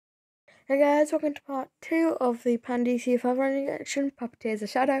Hey guys, welcome to part 2 of the Pandy351 running action, Puppeteer is a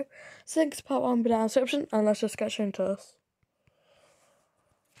Shadow. Links part 1 below in the description, and let's just get straight into this.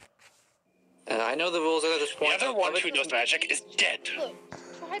 I know the rules at this point. The other one who knows magic is dead. Look,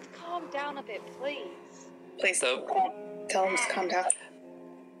 try to calm down a bit, please. Please, So, tell him to calm down.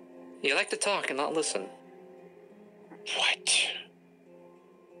 you like to talk and not listen. What?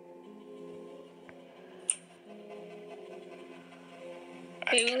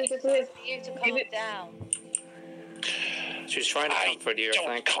 Maybe we just For you to calm down. She's trying to comfort you, I don't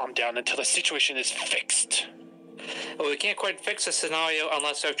think. calm down until the situation is fixed. Well, we can't quite fix the scenario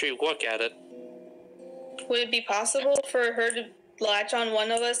unless after you look at it. Would it be possible for her to latch on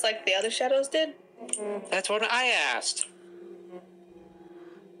one of us like the other shadows did? That's what I asked.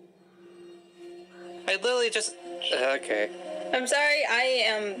 I literally just... okay. I'm sorry, I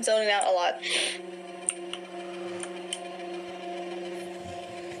am zoning out a lot.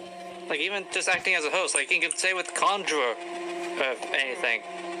 Like, even just acting as a host, like, you can say with Conjurer, anything.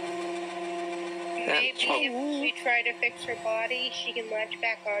 Maybe if we try to fix her body, she can latch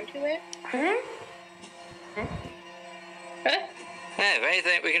back onto it. Huh? Yeah, if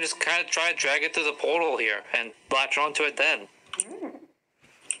anything, we can just kind of try to drag it through the portal here and latch onto it then.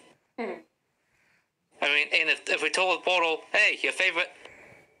 I mean, and if we told the portal, hey, your favorite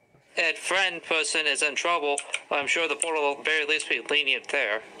friend person is in trouble, I'm sure the portal will at the very least be lenient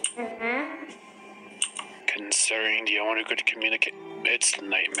there. Considering the only who could communicate, it's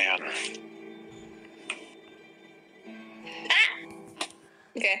Nightman.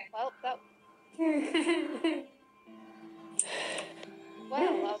 Okay. Well, that... Well,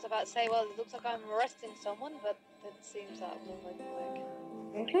 I was about to say, well, it looks like I'm arresting someone, but it seems that wouldn't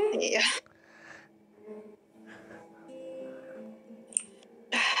work. Yeah.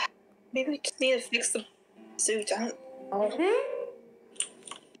 Maybe we just need to fix the suit. I don't know.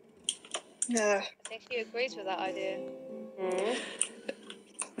 I think she agrees with that idea.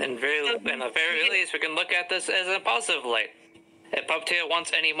 And at the very least, we can look at this as a positive light. If Puppeteer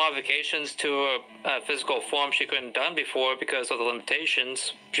wants any modifications to her physical form she couldn't done before because of the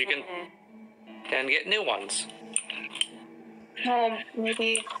limitations, she can get new ones.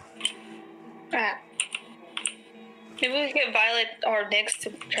 Maybe. Maybe we get Violet or Nyx to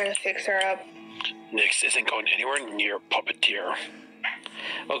try to fix her up. Nyx isn't going anywhere near Puppeteer.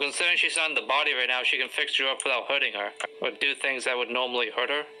 Well, considering she's on the body right now, she can fix her up without hurting her, or do things that would normally hurt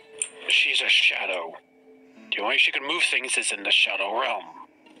her. She's a shadow. The only way she can move things is in the shadow realm.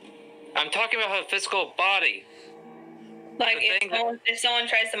 I'm talking about her physical body. Like, if someone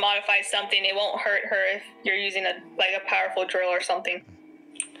tries to modify something, it won't hurt her if you're using a powerful drill or something.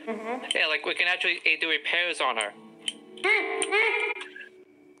 Yeah, like we can actually do repairs on her.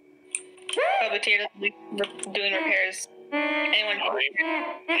 Puppeteer doesn't doing repairs. Anyone?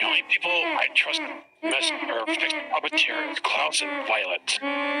 The only people I trust mess or fix Puppeteer is Klaus and Violet.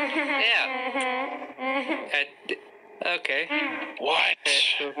 Yeah. Okay. What?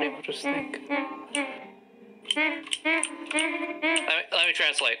 People just think. Let me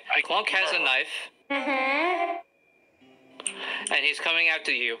translate. Clunk has a knife. And he's coming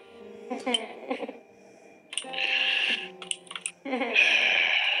after you.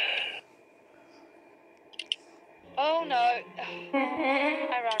 Oh no.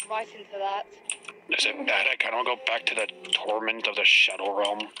 I ran right into that. Is it bad I kind of go back to the torment of the shadow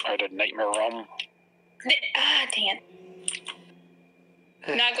realm, or the nightmare realm? Dang it.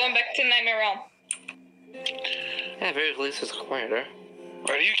 Not going back to Nightmare Realm. Yeah, at very least it's quieter.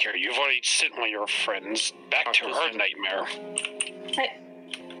 Why do you care? You've already sent one of your friends back to her nightmare.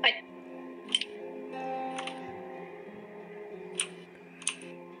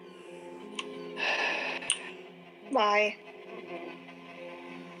 Why?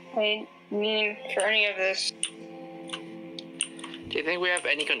 I mean, for any of this. Do you think we have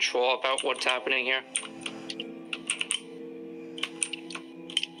any control about what's happening here?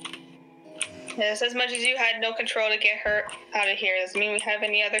 Yes, as much as you had no control to get her out of here, doesn't mean we have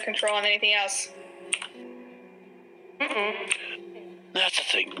any other control on anything else. That's the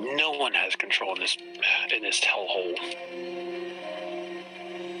thing. No one has control in this hellhole.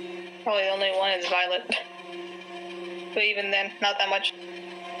 Probably the only one is Violet. But even then, not that much.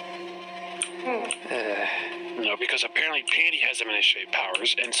 No, because apparently Pandy has administrative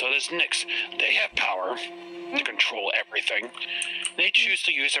powers, and so does Nyx. They have power to control everything. They choose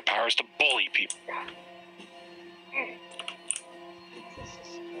to use their powers to bully people.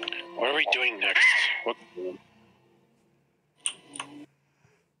 What are we doing next?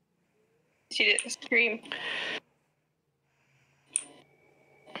 She didn't scream.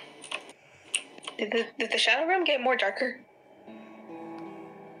 Did the shadow room get more darker?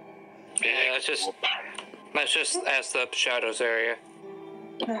 Yeah, let's just ask the shadows area.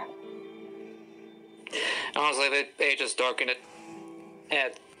 Honestly, they just darken it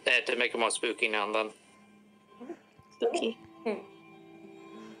and to make it more spooky now and then. Spooky.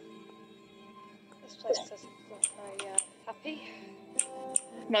 This place doesn't look very happy.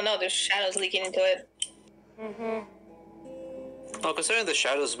 Well, no, there's shadows leaking into it. Well, considering the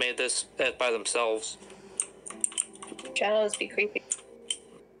shadows made this by themselves. Shadows be creepy.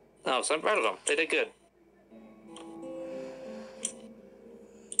 No, so I'm proud of them. They did good.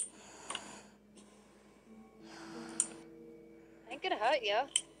 Ain't gonna hurt you.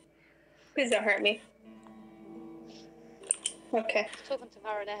 Please don't hurt me. Okay. I was talking to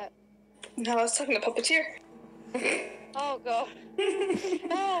Marinette. No, I was talking to Puppeteer. Oh god.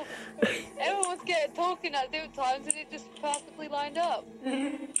 Oh, everyone was talking at different times and it just perfectly lined up.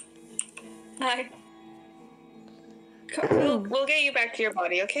 Hi. We'll get you back to your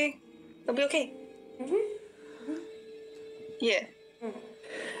body, okay? It'll be okay. Yeah.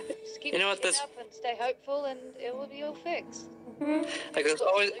 Just keep You know your what, chin this- up and stay hopeful and it will be all fixed. Like there's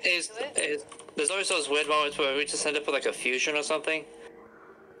always those weird moments where we just end up with like a fusion or something.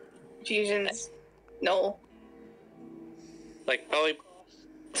 Fusions. No. Like probably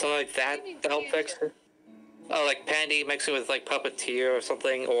something like that What do you mean to help fix it. Oh, like Pandy mixing with like Puppeteer or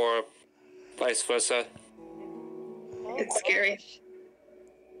something, or vice versa. Oh, It's scary. gosh.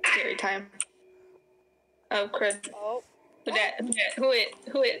 Scary time. Oh, crud. Oh. Who that? Who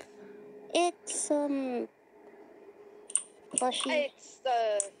it? It's plushy. It's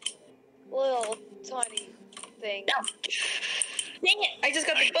the little tiny thing. No. Dang it! I just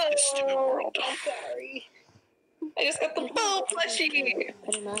got the Stupid bow. world. I'm sorry. I just got the bow plushie.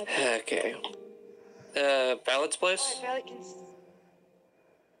 Pretty much. Okay. Balance place? I barely can.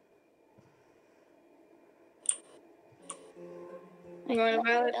 I'm going to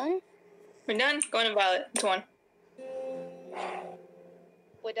Violet. Done? We're done? Going to Violet. Come on.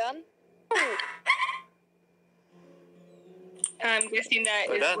 We're done? I'm guessing that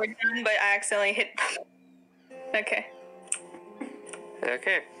We're is done. we're done, but I accidentally hit. Okay.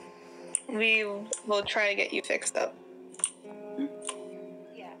 Okay. We will try to get you fixed up.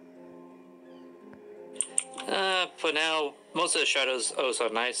 Yeah. For now, most of the shadows are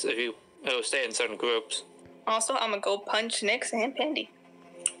nice if you stay in certain groups. Also, I'm gonna go punch Nyx and Pandy.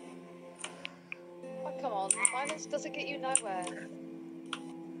 Oh, come on. Violence doesn't get you nowhere.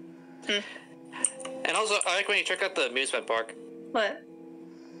 And also, I like when you check out the amusement park. What?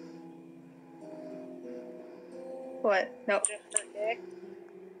 What? Nope.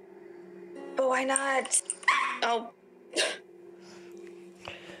 But why not? Oh.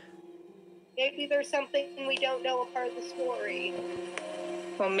 Maybe there's something we don't know a part of the story.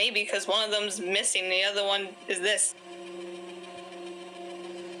 Well, maybe because one of them's missing, the other one is this.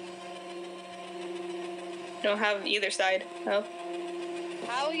 Don't have either side. Oh.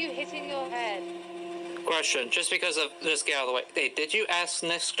 How are you hitting your head? Question, just because of this, get out of the way. Hey, did you ask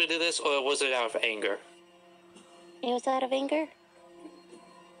Nyx to do this, or was it out of anger? It was out of anger?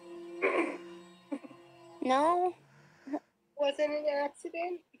 No? Wasn't an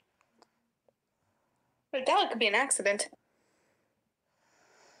accident? I doubt it could be an accident.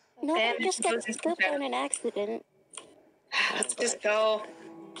 No, And I just it got goes into slipped shadow. on an accident. Let's just go.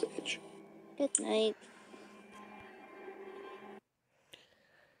 Good night.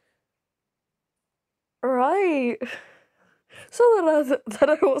 Right. So that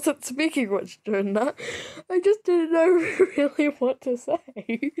I wasn't speaking much during that. I just didn't know really what to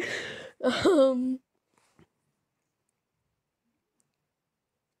say.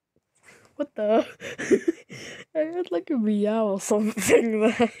 What the? I heard like a meow or something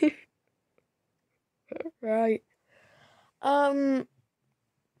there. Right. So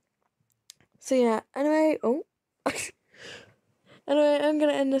yeah, anyway, anyway, I'm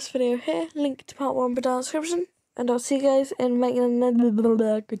gonna end this video here. Link to part 1 down in the description. And I'll see you guys in making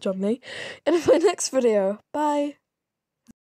another good job me in my next video. Bye.